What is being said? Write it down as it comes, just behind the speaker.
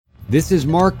This is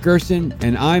Mark Gerson,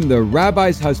 and I'm the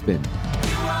Rabbi's husband.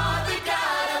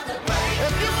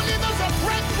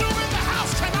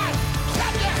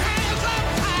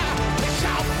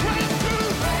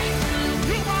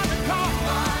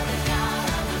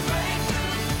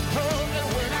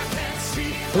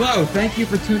 Hello, thank you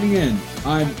for tuning in.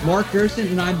 I'm Mark Gerson,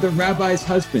 and I'm the Rabbi's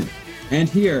husband. And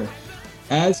here,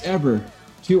 as ever,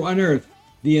 to unearth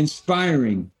the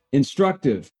inspiring,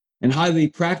 instructive, and highly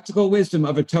practical wisdom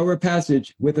of a Torah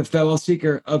passage with a fellow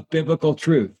seeker of biblical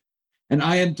truth. And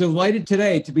I am delighted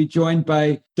today to be joined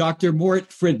by Dr. Mort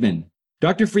Fridman.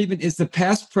 Dr. Fridman is the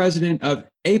past president of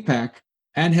AIPAC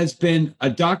and has been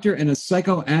a doctor and a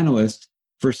psychoanalyst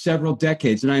for several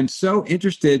decades. And I am so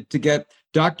interested to get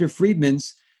Dr.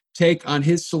 Fridman's take on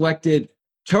his selected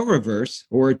Torah verse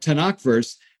or Tanakh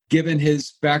verse, given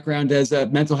his background as a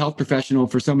mental health professional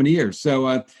for so many years.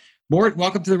 So, Mort,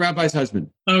 welcome to the Rabbi's husband.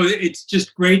 Oh, it's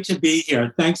just great to be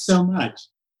here. Thanks so much.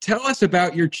 Tell us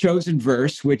about your chosen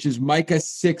verse, which is Micah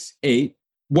 6:8,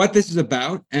 what this is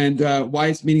about, and why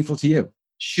it's meaningful to you.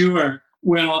 Sure.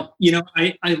 Well,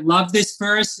 I love this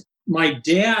verse. My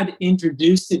dad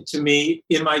introduced it to me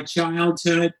in my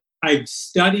childhood. I've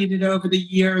studied it over the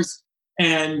years.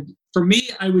 And for me,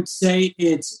 I would say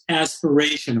it's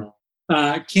aspirational.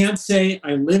 Can't say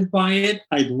I live by it.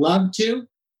 I'd love to.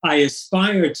 I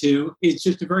aspire to. It's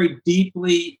just a very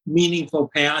deeply meaningful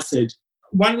passage.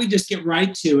 Why don't we just get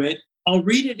right to it? I'll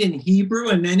read it in Hebrew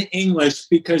and then English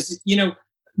because,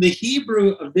 the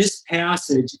Hebrew of this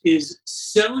passage is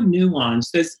so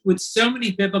nuanced. With so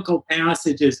many biblical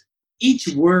passages, each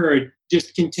word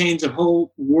just contains a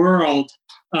whole world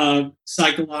of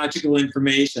psychological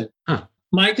information.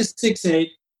 Micah 6:8,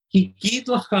 Higid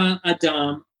lecha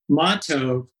Adam ma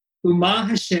tov, u'ma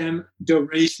Hashem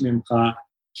doresh mimcha,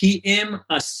 ki im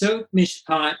asot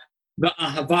mishpat,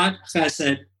 v'ahavat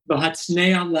chesed,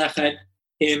 v'hatznei lechet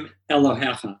im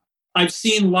Elohecha. I've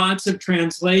seen lots of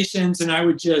translations, and I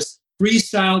would just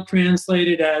freestyle translate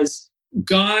it as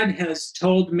God has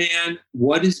told man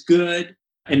what is good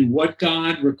and what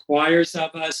God requires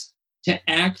of us, to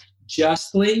act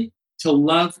justly, to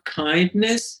love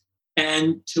kindness,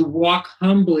 and to walk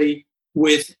humbly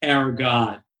with our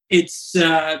God. It's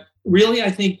really, I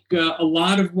think, a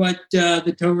lot of what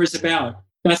the Torah is about.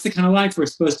 That's the kind of life we're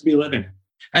supposed to be living.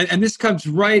 And this comes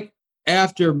right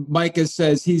after Micah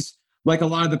says he's, like a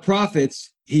lot of the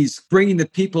prophets, he's bringing the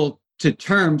people to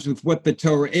terms with what the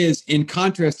Torah is in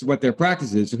contrast to what their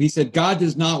practice is. So he said, God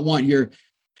does not want your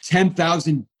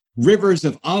 10,000 rivers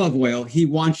of olive oil. He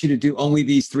wants you to do only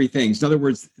these three things. In other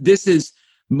words, this is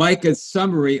Micah's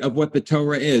summary of what the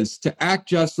Torah is: to act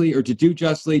justly or to do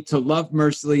justly, to love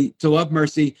mercy,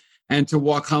 and to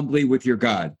walk humbly with your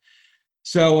God.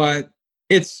 So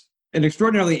it's an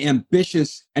extraordinarily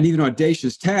ambitious and even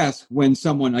audacious task when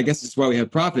someone, I guess that's why we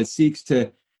have prophets, seeks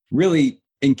to really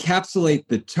encapsulate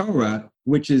the Torah,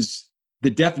 which is the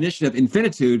definition of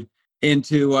infinitude,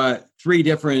 into three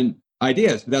different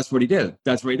ideas. But that's what he did.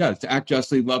 That's what he does: to act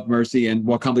justly, love mercy, and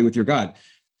walk humbly with your God.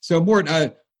 So, Mort,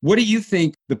 what do you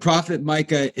think the prophet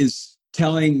Micah is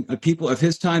telling the people of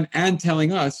his time and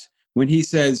telling us when he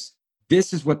says,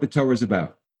 this is what the Torah is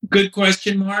about? Good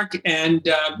question, Mark. And,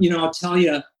 I'll tell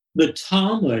you, the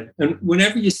Talmud, and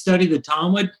whenever you study the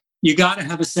Talmud, you got to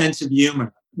have a sense of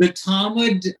humor. The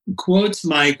Talmud quotes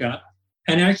Micah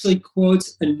and actually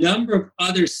quotes a number of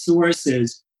other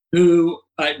sources who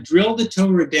drill the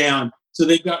Torah down. So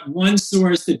they've got one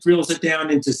source that drills it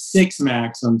down into 6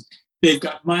 maxims. They've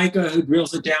got Micah who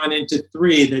drills it down into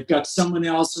 3. They've got someone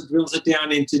else who drills it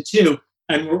down into 2.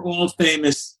 And we're all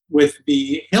famous with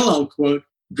the Hillel quote,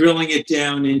 drilling it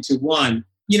down into 1.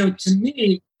 To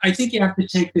me, I think you have to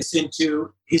take this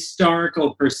into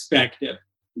historical perspective.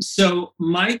 So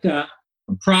Micah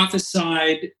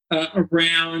prophesied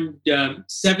around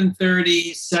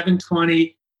 730,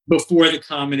 720 before the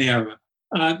Common Era.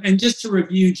 And just to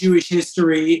review Jewish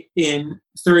history in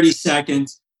 30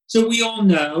 seconds, so we all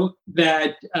know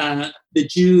that the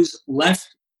Jews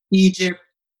left Egypt,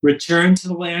 returned to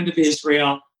the land of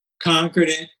Israel, conquered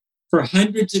it. For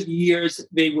hundreds of years,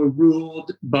 they were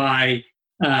ruled by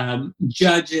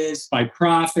judges, by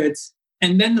prophets.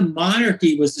 And then the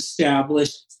monarchy was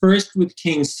established, first with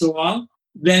King Saul,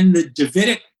 then the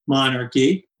Davidic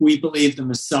monarchy. We believe the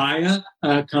Messiah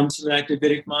comes from that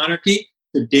Davidic monarchy.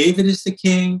 So David is the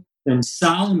king, then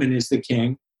Solomon is the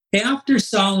king. After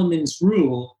Solomon's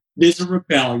rule, there's a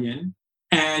rebellion,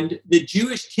 and the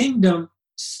Jewish kingdom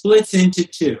splits into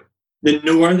 2. The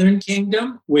northern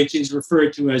kingdom, which is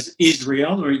referred to as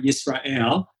Israel or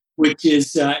Yisrael, which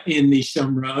is in the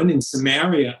Shomron in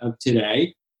Samaria of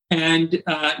today, and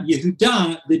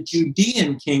Yehudah, the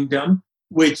Judean kingdom,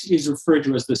 which is referred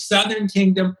to as the southern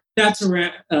kingdom. That's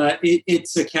around,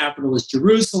 its capital is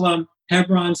Jerusalem.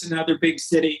 Hebron's another big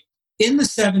city. In the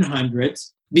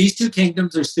 700s, these two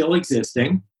kingdoms are still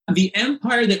existing. The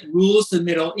empire that rules the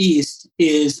Middle East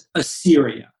is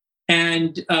Assyria.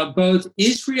 And both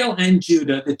Israel and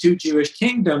Judah, the two Jewish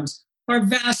kingdoms, are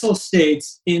vassal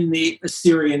states in the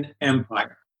Assyrian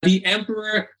Empire. The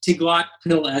emperor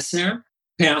Tiglath-Pileser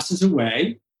passes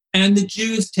away, and the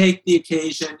Jews take the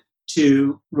occasion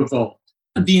to revolt.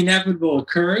 The inevitable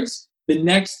occurs. The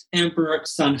next emperor,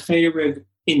 Sanherib,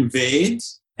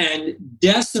 invades and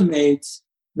decimates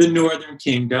the northern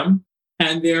kingdom.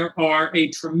 And there are a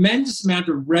tremendous amount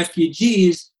of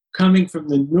refugees coming from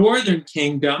the northern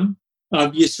kingdom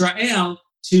of Israel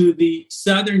to the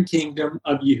southern kingdom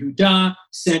of Yehudah,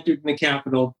 centered in the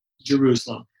capital,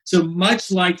 Jerusalem. So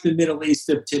much like the Middle East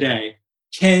of today,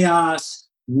 chaos,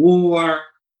 war,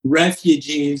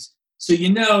 refugees. So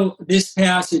this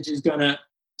passage is going to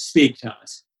speak to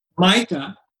us.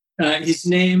 Micah, his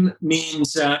name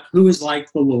means who is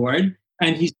like the Lord,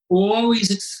 and he's always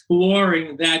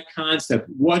exploring that concept.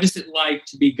 What is it like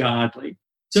to be godly?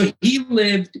 So he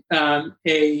lived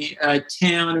a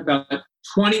town about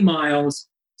 20 miles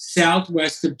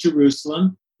southwest of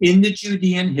Jerusalem in the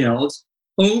Judean hills,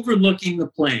 overlooking the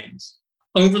plains,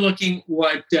 overlooking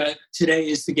what today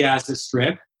is the Gaza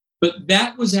Strip. But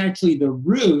that was actually the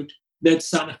route that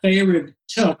Sanherib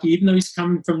took. Even though he's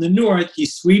coming from the north, he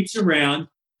sweeps around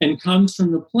and comes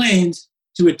from the plains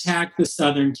to attack the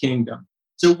southern kingdom.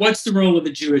 So what's the role of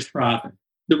a Jewish prophet?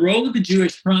 The role of a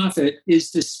Jewish prophet is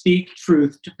to speak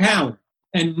truth to power.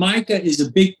 And Micah is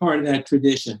a big part of that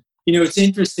tradition. It's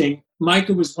interesting.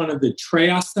 Micah was one of the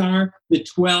Treasar, the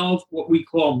 12, what we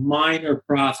call minor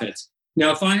prophets.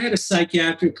 Now, if I had a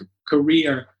psychiatric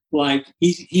career like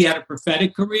he had a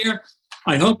prophetic career,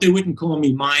 I hope they wouldn't call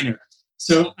me minor.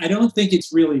 So I don't think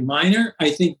it's really minor.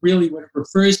 I think really what it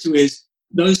refers to is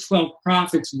those 12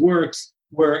 prophets' works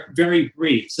were very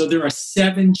brief. So there are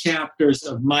 7 chapters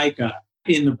of Micah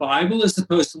in the Bible, as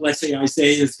opposed to, let's say,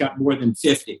 Isaiah has got more than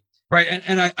 50. Right.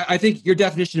 And I think your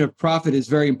definition of prophet is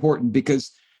very important,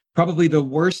 because probably the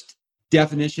worst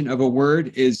definition of a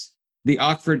word is the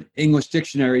Oxford English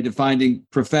Dictionary defining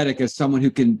prophetic as someone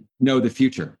who can know the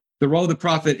future. The role of the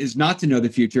prophet is not to know the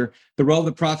future. The role of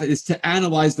the prophet is to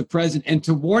analyze the present and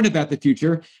to warn about the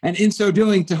future, and in so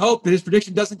doing, to hope that his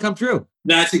prediction doesn't come true.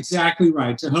 That's exactly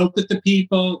right. To hope that the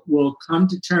people will come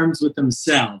to terms with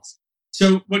themselves.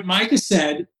 So what Micah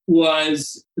said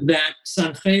was that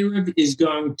Sanherib is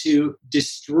going to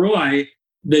destroy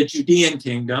the Judean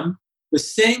kingdom the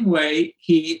same way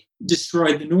he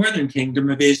destroyed the northern kingdom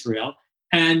of Israel,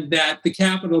 and that the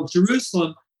capital,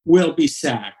 Jerusalem, will be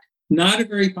sacked. Not a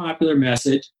very popular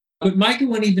message, but Micah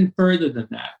went even further than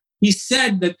that. He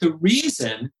said that the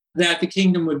reason that the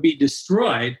kingdom would be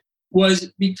destroyed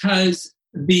was because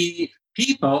the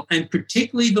people, and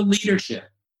particularly the leadership,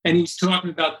 and he's talking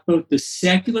about both the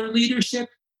secular leadership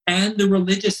and the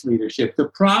religious leadership, the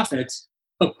prophets,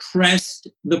 oppressed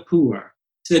the poor,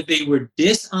 said they were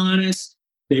dishonest,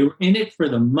 they were in it for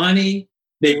the money,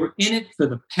 they were in it for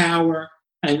the power,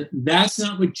 and that's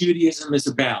not what Judaism is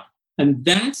about. And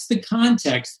that's the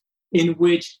context in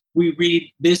which we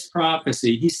read this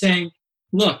prophecy. He's saying,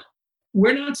 look,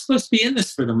 we're not supposed to be in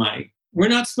this for the money. We're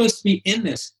not supposed to be in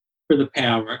this for the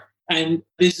power. And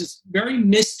there's this very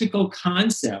mystical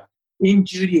concept in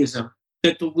Judaism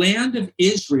that the land of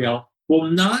Israel will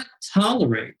not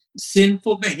tolerate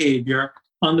sinful behavior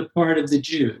on the part of the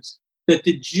Jews. That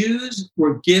the Jews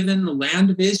were given the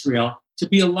land of Israel to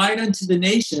be a light unto the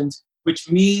nations, which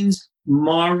means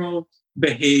moral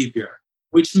behavior,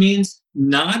 which means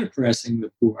not oppressing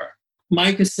the poor.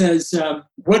 Micah says,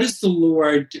 what does the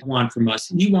Lord want from us?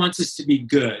 He wants us to be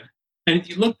good. And if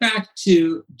you look back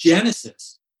to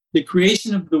Genesis, the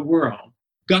creation of the world,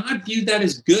 God viewed that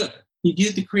as good. He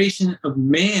viewed the creation of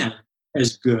man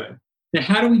as good. Now,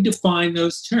 how do we define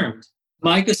those terms?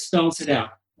 Micah spells it out.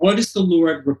 What does the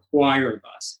Lord require of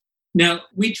us? Now,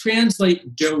 we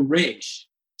translate doresh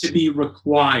to be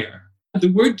require. The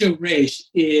word doresh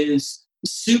is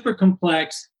super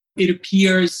complex. It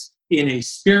appears in a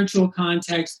spiritual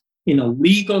context, in a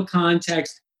legal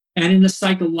context, and in a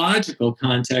psychological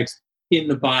context in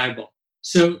the Bible.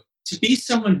 So to be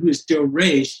someone who is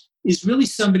doresh is really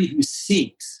somebody who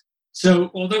seeks.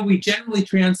 So although we generally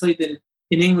translate it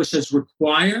in English as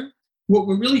require, what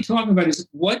we're really talking about is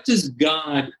what does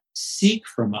God seek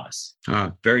from us?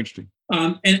 Very interesting.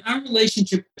 And our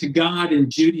relationship to God in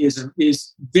Judaism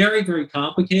is very, very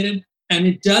complicated. And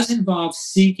it does involve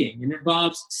seeking. It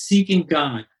involves seeking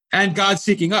God. And God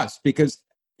seeking us, because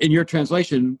in your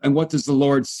translation, and what does the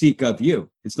Lord seek of you?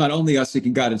 It's not only us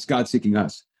seeking God, it's God seeking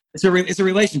us. It's a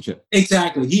relationship.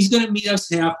 Exactly. He's going to meet us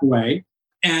halfway,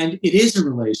 and it is a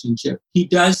relationship. He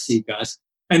does seek us.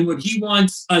 And what he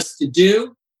wants us to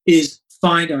do is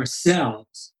find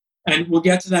ourselves. And we'll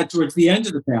get to that towards the end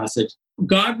of the passage.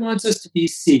 God wants us to be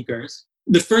seekers.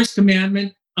 The first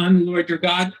commandment, I'm the Lord your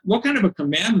God. What kind of a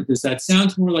commandment is that?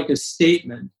 Sounds more like a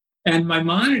statement. And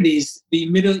Maimonides, the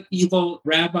medieval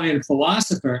rabbi and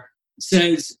philosopher,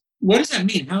 says, what does that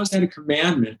mean? How is that a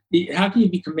commandment? How can you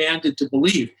be commanded to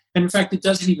believe? And in fact, it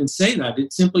doesn't even say that.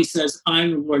 It simply says,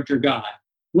 I'm the Lord your God.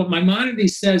 What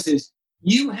Maimonides says is,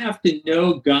 you have to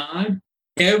know God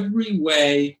every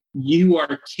way you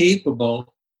are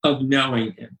capable of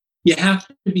knowing him. You have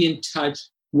to be in touch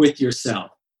with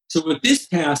yourself. So what this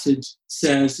passage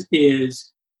says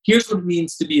is, here's what it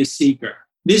means to be a seeker.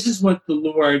 This is what the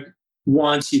Lord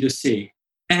wants you to see.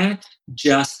 Act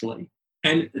justly.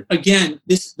 And again,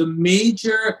 the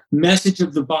major message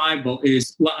of the Bible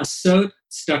is la'asot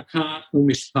tzedakah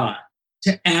u'mishpat,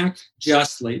 to act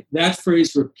justly. That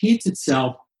phrase repeats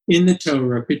itself in the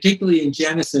Torah, particularly in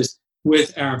Genesis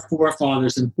with our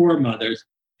forefathers and foremothers.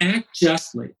 Act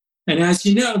justly. And as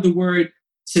you know, the word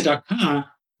tzedakah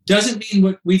doesn't mean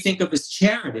what we think of as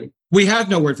charity. We have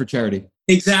no word for charity.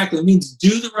 Exactly. It means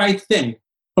do the right thing.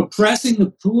 Oppressing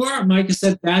the poor, Micah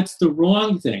said, that's the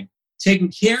wrong thing. Taking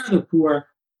care of the poor,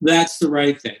 that's the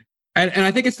right thing. And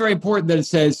I think it's very important that it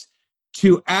says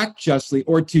to act justly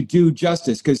or to do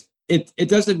justice, because it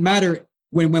doesn't matter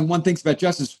when one thinks about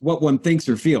justice, what one thinks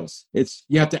or feels. It's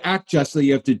you have to act justly,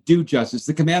 you have to do justice.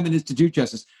 The commandment is to do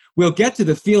justice. We'll get to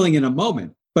the feeling in a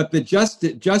moment, but the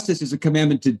justice is a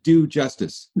commandment to do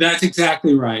justice. That's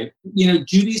exactly right.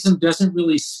 Judaism doesn't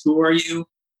really score you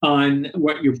on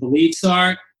what your beliefs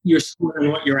are. You're scored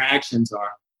on what your actions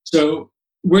are. So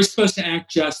we're supposed to act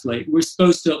justly. We're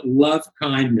supposed to love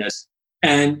kindness.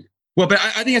 And but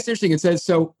I think that's interesting. It says,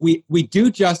 so we do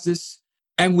justice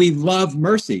and we love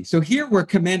mercy. So here we're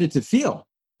commanded to feel.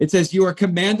 It says you are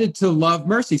commanded to love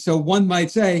mercy. So one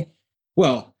might say,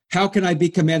 well, how can I be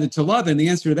commanded to love? And the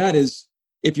answer to that is,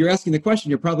 if you're asking the question,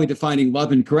 you're probably defining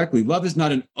love incorrectly. Love is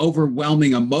not an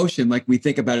overwhelming emotion like we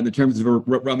think about it in the terms of a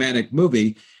romantic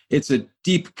movie. It's a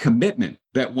deep commitment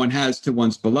that one has to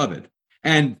one's beloved.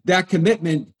 And that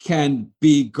commitment can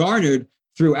be garnered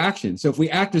through action. So if we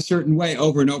act a certain way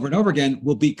over and over and over again,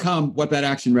 we'll become what that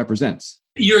action represents.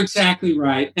 You're exactly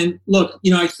right. And look,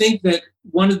 I think that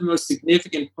one of the most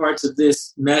significant parts of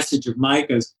this message of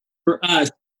Micah's for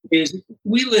us is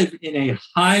we live in a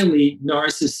highly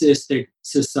narcissistic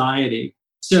society.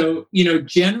 So,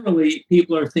 generally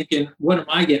people are thinking, what am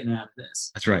I getting out of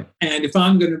this? That's right. And if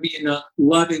I'm going to be in a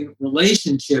loving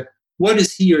relationship, what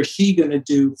is he or she going to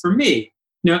do for me?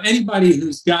 Now, anybody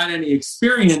who's got any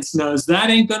experience knows that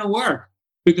ain't going to work,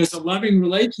 because a loving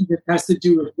relationship has to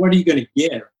do with what are you going to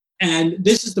give? And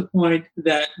this is the point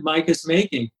that Micah's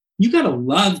making. You got to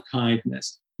love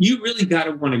kindness. You really got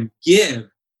to want to give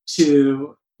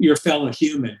to your fellow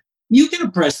human. You can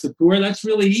oppress the poor. That's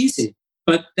really easy.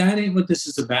 But that ain't what this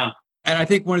is about. And I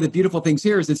think one of the beautiful things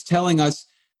here is it's telling us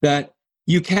that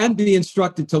you can be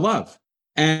instructed to love.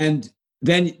 And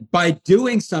then by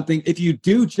doing something, if you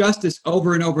do justice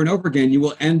over and over and over again, you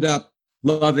will end up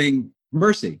loving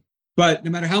mercy. But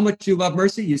no matter how much you love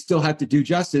mercy, you still have to do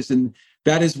justice. And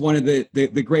that is one of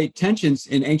the great tensions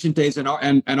in ancient days and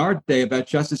our day about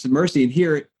justice and mercy. And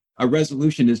here, a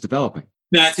resolution is developing.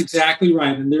 That's exactly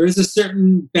right. And there is a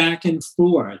certain back and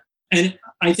forth. And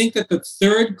I think that the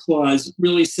third clause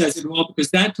really says it well, because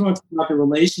that talks about the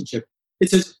relationship. It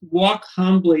says, walk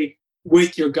humbly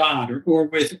with your God or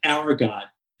with our God.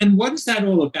 And what is that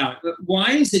all about?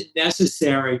 Why is it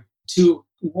necessary to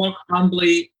walk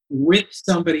humbly with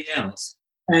somebody else?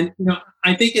 And,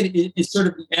 I think it's sort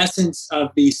of the essence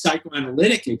of the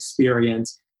psychoanalytic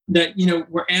experience that,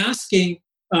 we're asking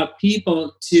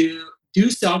people to do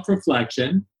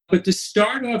self-reflection, but to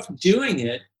start off doing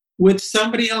it with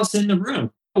somebody else in the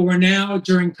room, or now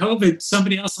during COVID,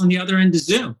 somebody else on the other end of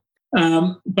Zoom.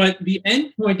 But the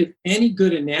end point of any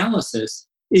good analysis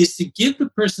is to give the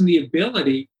person the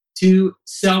ability to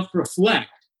self-reflect.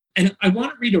 And I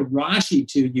want to read a Rashi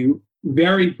to you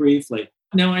very briefly.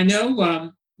 Now, I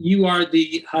know you are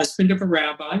the husband of a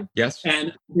rabbi. Yes.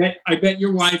 And I bet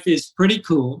your wife is pretty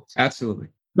cool. Absolutely.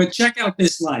 But check out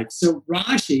this life. So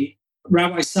Rashi,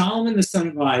 Rabbi Solomon, the son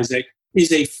of Isaac,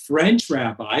 is a French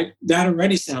rabbi. That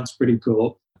already sounds pretty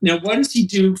cool. Now, what does he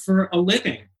do for a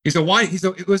living?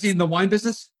 Was he in the wine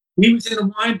business? He was in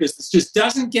the wine business. Just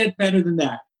doesn't get better than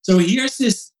that. So here's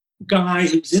this guy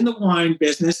who's in the wine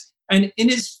business, and in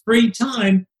his free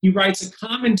time, he writes a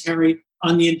commentary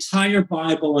on the entire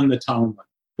Bible and the Talmud.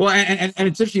 Well, and it's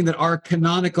interesting that our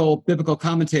canonical biblical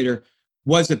commentator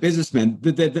was a businessman.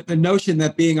 The notion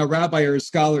that being a rabbi or a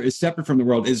scholar is separate from the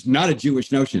world is not a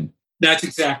Jewish notion. That's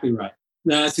exactly right.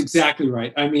 That's exactly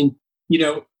right. I mean,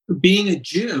 being a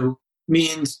Jew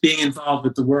means being involved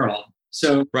with the world.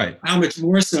 So right. How much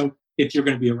more so if you're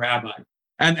going to be a rabbi?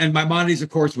 And Maimonides, of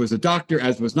course, was a doctor,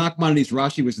 as was Nachmanides.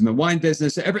 Rashi was in the wine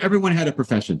business. Everyone had a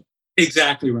profession.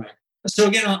 Exactly right. So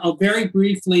again, I'll very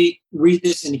briefly read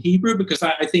this in Hebrew because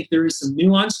I think there is some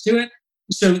nuance to it.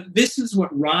 So this is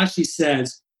what Rashi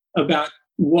says about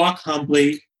walk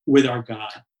humbly with our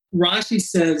God. Rashi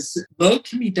says, Lo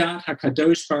k'midat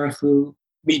hakadosh baruch hu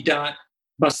midat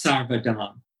basar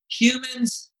v'dam.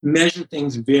 Humans measure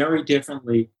things very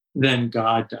differently than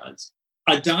God does.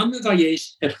 Adam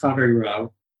mevayesh et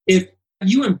chavero. If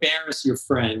you embarrass your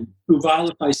friend,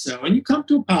 uvala paiso, and you come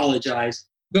to apologize,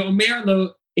 ve'omer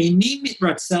lo eini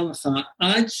mitratzel lecha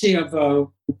ad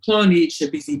she'avo ploni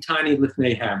shebizitani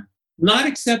lifneihem. Not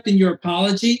accepting your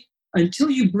apology until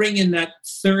you bring in that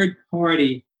third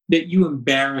party that you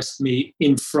embarrassed me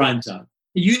in front of.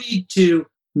 You need to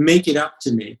make it up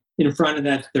to me in front of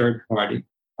that third party.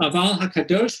 Aval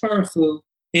hakadosh baruch hu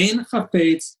ein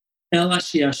chafetz ela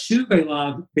she'ashuv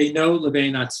elav beino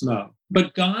lebein atzmo.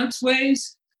 But God's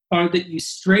ways are that you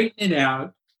straighten it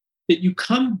out, that you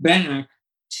come back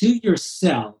to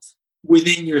yourself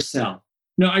within yourself.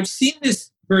 Now, I've seen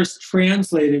this verse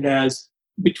translated as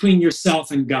between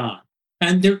yourself and God.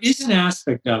 And there is an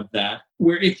aspect of that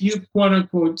where if you, quote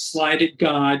unquote, slighted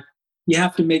God, you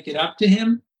have to make it up to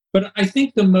him. But I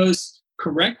think the most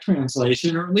correct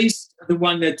translation, or at least the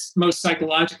one that's most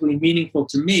psychologically meaningful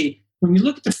to me, when you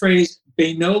look at the phrase,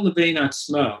 beino lebein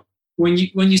atzmo, when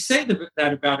you say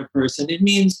that about a person, it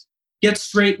means get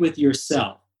straight with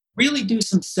yourself. Really do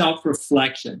some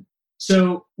self-reflection.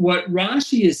 So what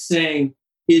Rashi is saying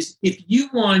is if you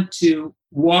want to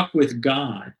walk with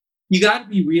God, you got to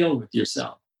be real with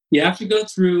yourself. You have to go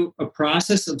through a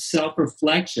process of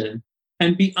self-reflection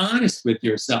and be honest with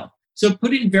yourself. So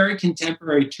put it in very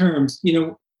contemporary terms,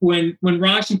 when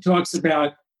Rashi talks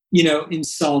about,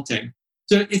 insulting.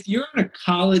 So if you're on a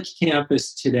college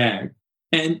campus today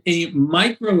and a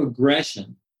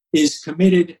microaggression is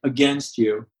committed against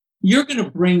you, you're going to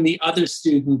bring the other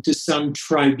student to some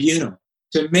tribunal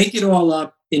to make it all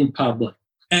up in public.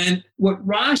 And what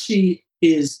Rashi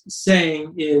is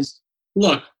saying is,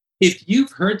 look, if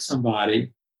you've hurt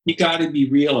somebody, you got to be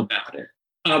real about it.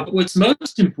 But what's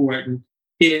most important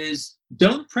is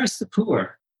don't press the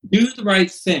poor. Do the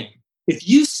right thing. If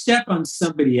you step on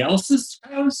somebody else's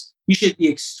toes, you should be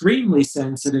extremely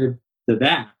sensitive to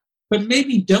that. But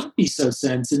maybe don't be so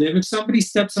sensitive if somebody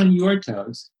steps on your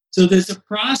toes. So there's a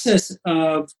process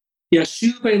of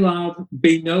yashuv elav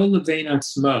beino levein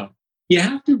atzmo. You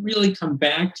have to really come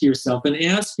back to yourself and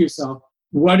ask yourself,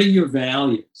 what are your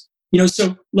values?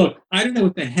 So look, I don't know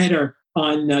what the header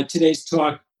on today's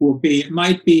talk will be. It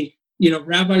might be,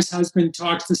 rabbi's husband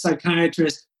talks to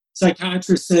psychiatrist.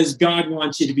 Psychiatrist says, God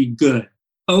wants you to be good.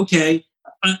 Okay.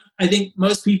 I think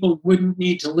most people wouldn't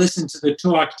need to listen to the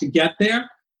talk to get there.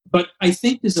 But I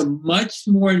think there's a much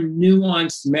more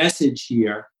nuanced message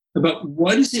here about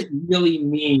what does it really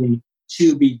mean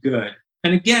to be good.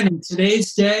 And again, in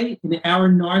today's day, in our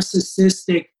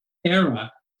narcissistic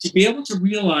era, to be able to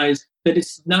realize that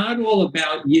it's not all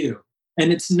about you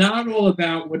and it's not all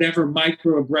about whatever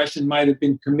microaggression might have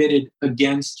been committed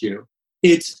against you.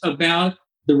 It's about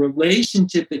the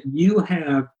relationship that you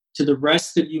have to the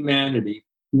rest of humanity.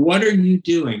 What are you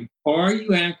doing? Are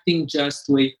you acting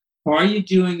justly? Are you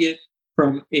doing it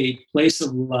from a place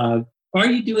of love? Are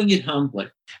you doing it humbly?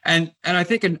 And I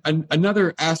think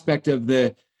another aspect of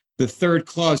the third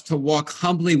clause, to walk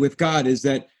humbly with God, is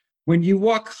that when you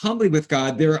walk humbly with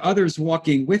God, there are others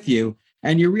walking with you,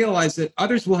 and you realize that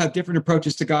others will have different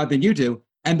approaches to God than you do,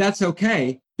 and that's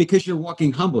okay because you're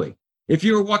walking humbly. If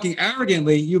you were walking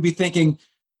arrogantly, you'd be thinking,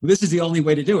 this is the only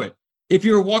way to do it. If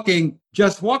you were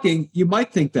just walking, you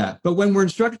might think that. But when we're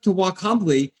instructed to walk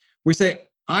humbly, we say,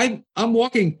 I'm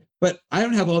walking, but I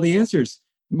don't have all the answers.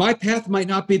 My path might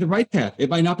not be the right path. It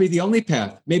might not be the only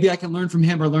path. Maybe I can learn from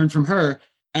him or learn from her.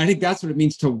 And I think that's what it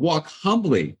means to walk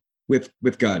humbly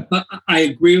with God. I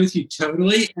agree with you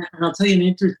totally. And I'll tell you an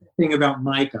interesting thing about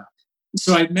Micah.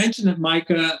 So I mentioned that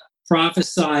Micah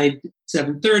prophesied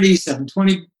 730,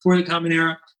 720 before the Common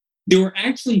Era. There were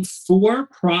actually 4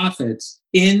 prophets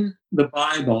in the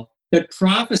Bible that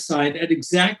prophesied at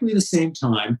exactly the same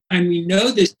time. And we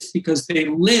know this because they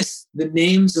list the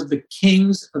names of the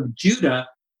kings of Judah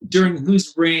during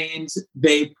whose reigns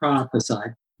they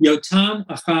prophesied. Yotam,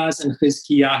 Ahaz, and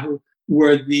Chizkiyahu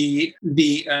were the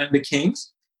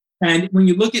kings. And when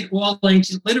you look at all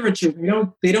ancient literature,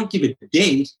 they don't give a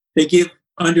date. They give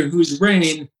under whose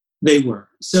reign they were.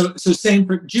 So same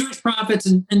for Jewish prophets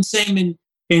and same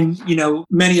in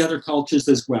many other cultures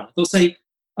as well. They'll say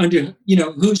under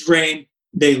whose reign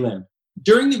they lived.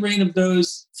 During the reign of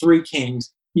those three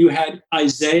kings, you had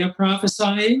Isaiah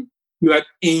prophesying, you had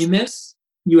Amos,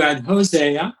 you had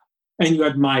Hosea, and you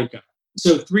had Micah.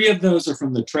 So three of those are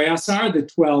from the Triasar, the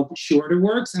 12 shorter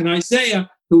works, and Isaiah,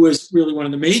 who was really one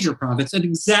of the major prophets, at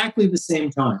exactly the same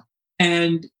time.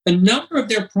 And a number of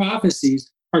their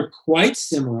prophecies are quite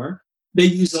similar. They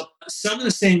use some of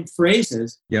the same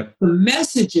phrases. Yep. The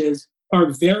messages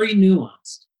are very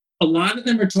nuanced. A lot of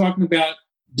them are talking about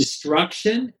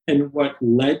destruction and what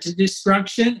led to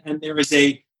destruction, and there is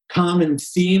a common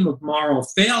theme of moral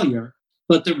failure,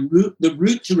 but the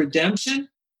route to redemption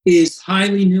is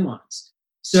highly nuanced.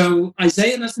 So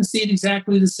Isaiah doesn't see it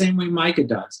exactly the same way Micah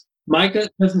does. Micah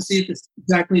doesn't see it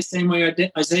exactly the same way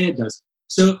Isaiah does.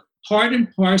 So part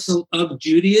and parcel of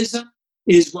Judaism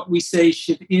is what we say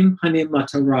Shiv'im Panim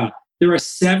LaTorah. There are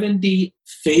 70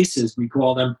 faces, we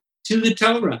call them, to the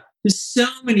Torah. There's so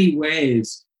many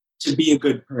ways to be a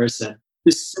good person.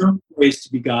 There's so many ways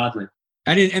to be godly.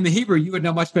 And in the Hebrew, you would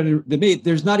know much better than me,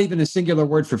 there's not even a singular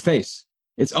word for face.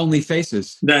 It's only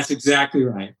faces. That's exactly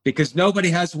right. Because nobody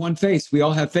has one face. We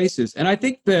all have faces. And I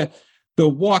think the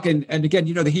walk, and again,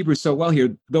 you know the Hebrew so well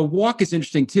here, the walk is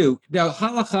interesting too. Now,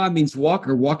 halakha means walk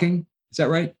or walking. Is that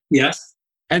right? Yes.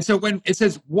 And so when it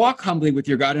says walk humbly with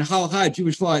your God, and halakha,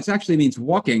 Jewish law, it actually means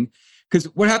walking. Because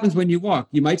what happens when you walk?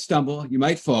 You might stumble, you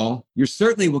might fall, you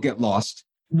certainly will get lost.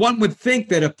 One would think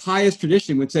that a pious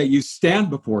tradition would say you stand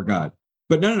before God.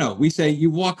 But no. We say you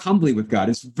walk humbly with God.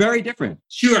 It's very different.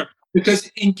 Sure.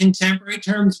 Because in contemporary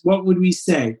terms, what would we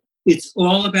say? It's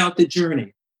all about the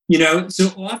journey. So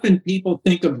often people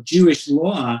think of Jewish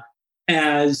law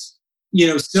as,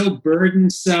 so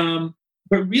burdensome.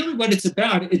 But really what it's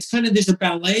about, it's kind of, there's a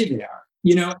ballet there.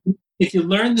 If you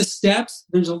learn the steps,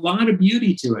 there's a lot of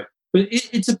beauty to it. But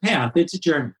it's a path. It's a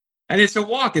journey. And it's a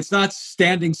walk. It's not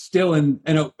standing still and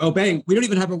obeying. We don't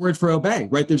even have a word for obey,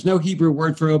 right? There's no Hebrew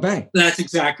word for obey. That's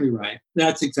exactly right.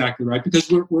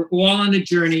 Because we're all on a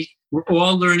journey. We're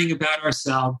all learning about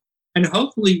ourselves. And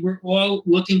hopefully we're all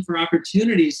looking for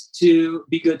opportunities to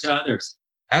be good to others.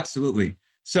 Absolutely.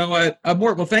 So,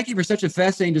 Mort, well, thank you for such a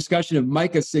fascinating discussion of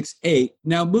Micah 6:8.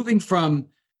 Now, moving from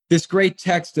this great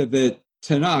text of the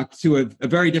Tanakh to a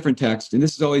very different text, and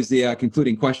this is always the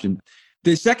concluding question.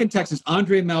 The second text is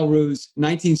Andre Malraux's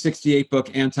 1968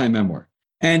 book, Anti-Memoir.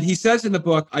 And he says in the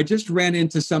book, I just ran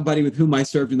into somebody with whom I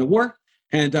served in the war,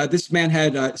 and this man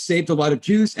had saved a lot of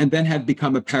Jews and then had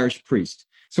become a parish priest.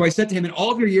 So I said to him, in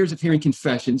all of your years of hearing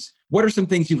confessions, what are some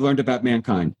things you've learned about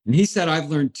mankind? And he said, I've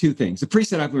learned two things. The priest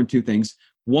said, I've learned two things.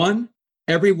 One,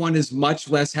 everyone is much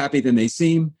less happy than they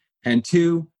seem. And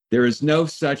two, there is no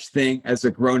such thing as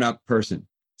a grown-up person.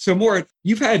 So Mort,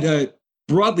 you've had a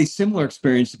broadly similar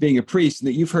experience to being a priest in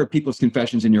that you've heard people's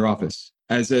confessions in your office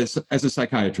as a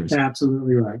psychiatrist.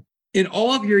 Absolutely right. In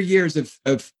all of your years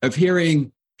of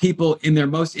hearing people in their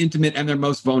most intimate and their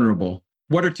most vulnerable,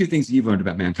 what are two things that you've learned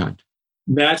about mankind?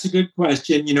 That's a good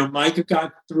question. Micah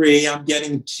got 3. I'm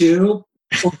getting 2.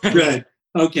 Good.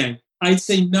 Okay. I'd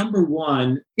say number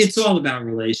one, it's all about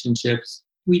relationships.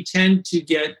 We tend to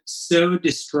get so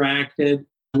distracted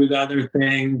with other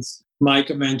things.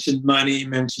 Micah mentioned money,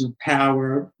 mentioned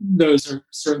power. Those are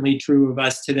certainly true of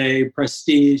us today.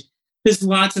 Prestige. There's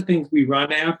lots of things we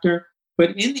run after.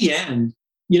 But in the end,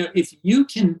 if you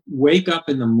can wake up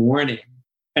in the morning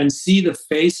and see the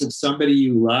face of somebody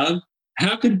you love,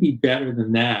 how could it be better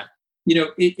than that?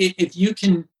 If you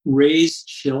can raise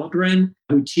children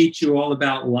who teach you all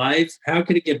about life, how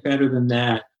could it get better than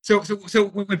that? So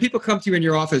when people come to you in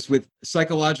your office with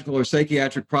psychological or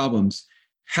psychiatric problems,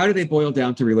 how do they boil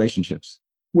down to relationships?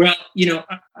 Well,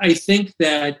 I think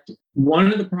that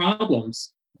one of the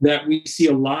problems that we see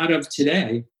a lot of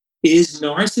today is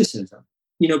narcissism.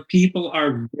 People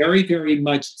are very, very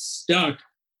much stuck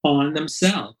on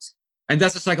themselves. And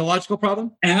that's a psychological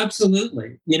problem?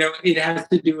 Absolutely. It has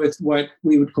to do with what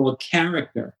we would call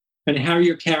character. And how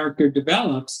your character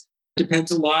develops depends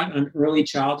a lot on early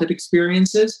childhood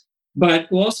experiences,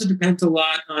 but also depends a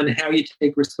lot on how you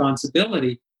take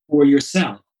responsibility for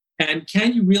yourself. And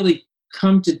can you really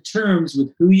come to terms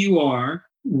with who you are,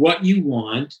 what you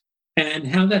want, and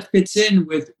how that fits in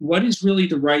with what is really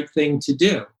the right thing to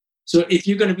do? So if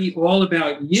you're going to be all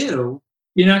about you,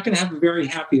 you're not going to have a very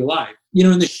happy life.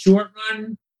 In the short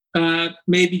run,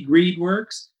 maybe greed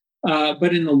works,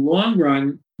 but in the long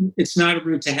run, it's not a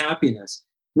route to happiness.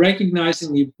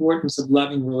 Recognizing the importance of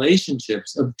loving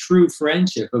relationships, of true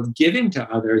friendship, of giving to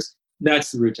others,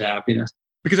 That's the route to happiness.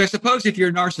 Because I suppose if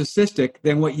you're narcissistic,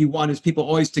 then what you want is people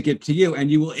always to give to you,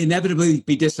 and you will inevitably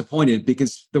be disappointed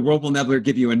because the world will never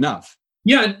give you enough.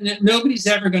 Yeah, nobody's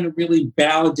ever going to really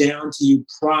bow down to you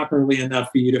properly enough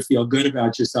for you to feel good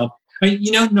about yourself.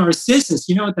 Narcissus,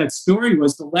 you know what that story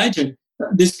was, the legend.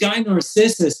 This guy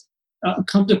Narcissus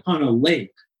comes upon a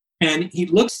lake, and he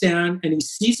looks down and he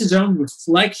sees his own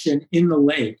reflection in the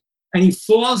lake, and he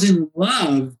falls in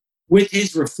love with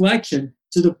his reflection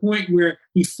to the point where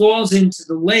he falls into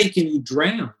the lake and he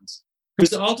drowns.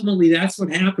 Because ultimately that's what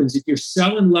happens. If you're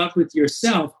so in love with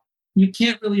yourself, you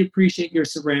can't really appreciate your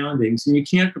surroundings, and you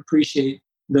can't appreciate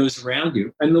those around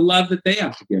you and the love that they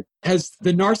have to give. Has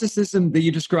the narcissism that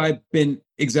you described been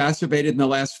exacerbated in the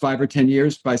last 5 or 10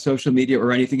 years by social media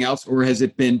or anything else, or has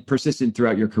it been persistent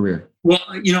throughout your career? Well,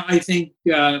 I think,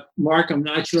 Mark, I'm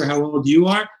not sure how old you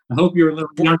are. I hope you're a little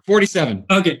young. 47.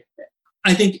 Okay.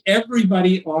 I think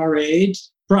everybody our age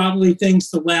probably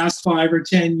thinks the last 5 or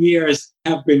 10 years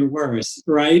have been worse,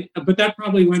 right? But that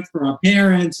probably went for our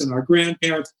parents and our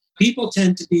grandparents. People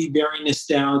tend to be very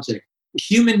nostalgic.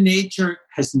 Human nature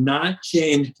has not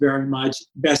changed very much,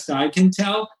 best I can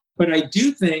tell. But I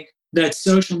do think that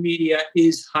social media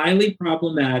is highly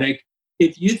problematic.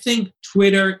 If you think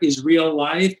Twitter is real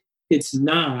life, it's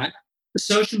not.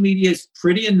 Social media is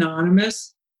pretty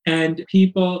anonymous, and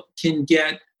people can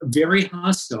get very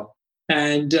hostile,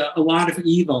 and a lot of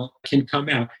evil can come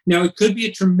out. Now, it could be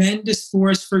a tremendous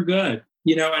force for good,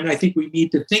 and I think we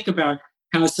need to think about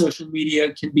how social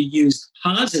media can be used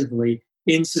positively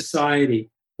in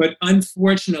society. But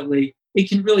unfortunately, it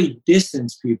can really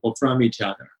distance people from each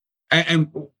other. And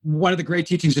one of the great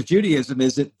teachings of Judaism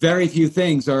is that very few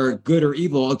things are good or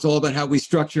evil. It's all about how we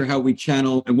structure, how we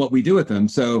channel, and what we do with them.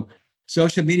 So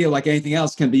social media, like anything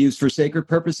else, can be used for sacred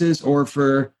purposes or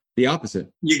for the opposite.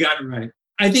 You got it right.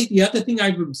 I think the other thing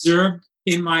I've observed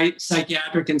in my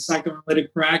psychiatric and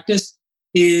psychoanalytic practice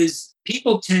is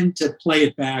people tend to play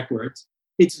it backwards.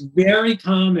 It's very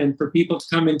common for people to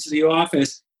come into the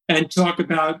office and talk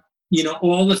about,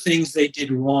 all the things they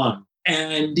did wrong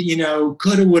and,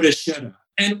 coulda, woulda, shoulda.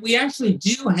 And we actually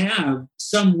do have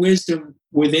some wisdom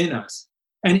within us.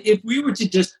 And if we were to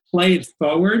just play it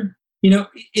forward,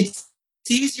 it's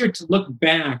easier to look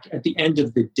back at the end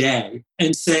of the day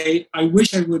and say, I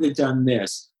wish I would have done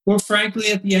this. Or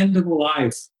frankly, at the end of a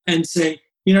life and say,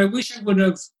 I wish I would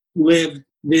have lived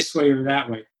this way or that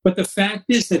way. But the fact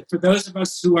is that for those of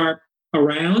us who are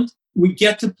around, we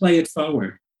get to play it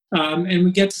forward. And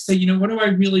we get to say, what do I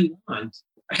really want?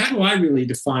 How do I really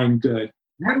define good?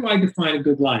 How do I define a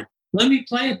good life? Let me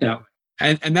play it that way.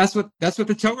 And that's what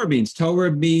the Torah means.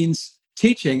 Torah means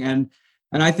teaching. And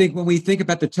I think when we think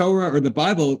about the Torah or the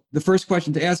Bible, the first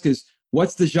question to ask is,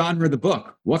 what's the genre of the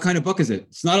book? What kind of book is it?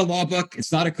 It's not a law book.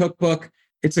 It's not a cookbook.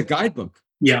 It's a guidebook.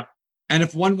 Yeah. And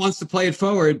if one wants to play it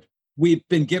forward, we've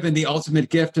been given the ultimate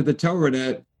gift of the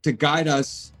Torah to guide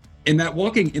us in that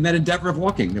endeavor of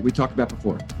walking that we talked about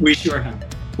before. We sure have.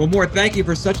 Well, Mort, thank you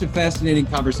for such a fascinating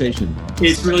conversation.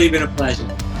 It's really been a pleasure. You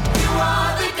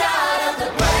are the God of the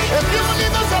break. If you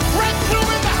leave us